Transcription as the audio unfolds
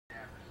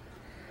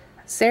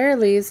Sara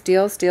Lee's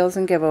Deals, Steals,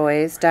 and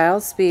Giveaways,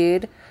 Dial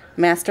Speed,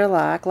 Master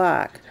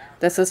Lock.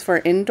 This is for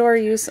indoor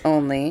use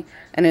only,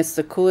 and it's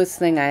the coolest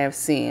thing I have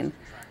seen.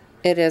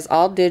 It is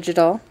all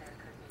digital.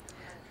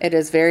 It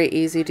is very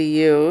easy to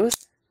use.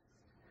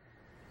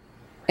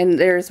 And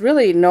there's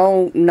really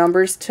no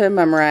numbers to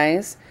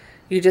memorize.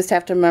 You just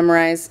have to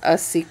memorize a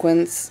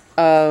sequence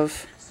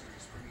of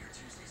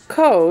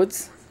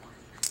codes,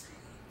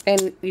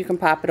 and you can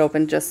pop it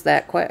open just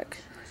that quick.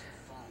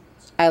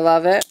 I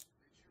love it.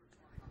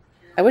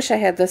 I wish I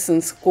had this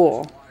in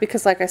school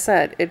because, like I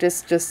said, it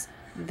is just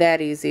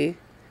that easy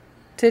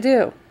to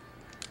do.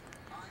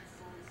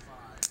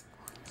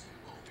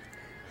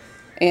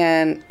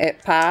 And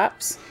it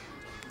pops.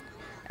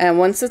 And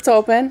once it's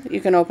open,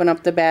 you can open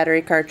up the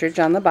battery cartridge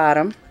on the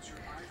bottom.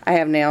 I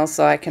have nails,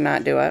 so I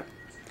cannot do it.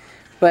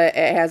 But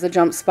it has a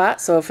jump spot,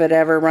 so if it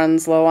ever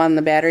runs low on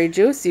the battery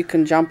juice, you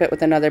can jump it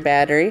with another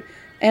battery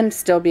and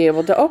still be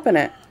able to open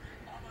it.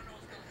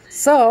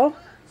 So,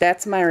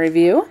 that's my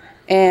review.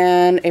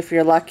 And if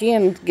you're lucky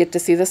and get to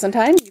see this in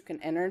time, you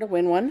can enter to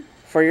win one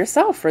for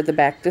yourself for the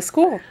back to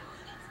school.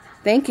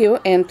 Thank you,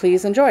 and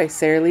please enjoy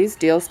Sara Lee's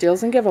Deals,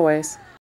 Steals, and Giveaways.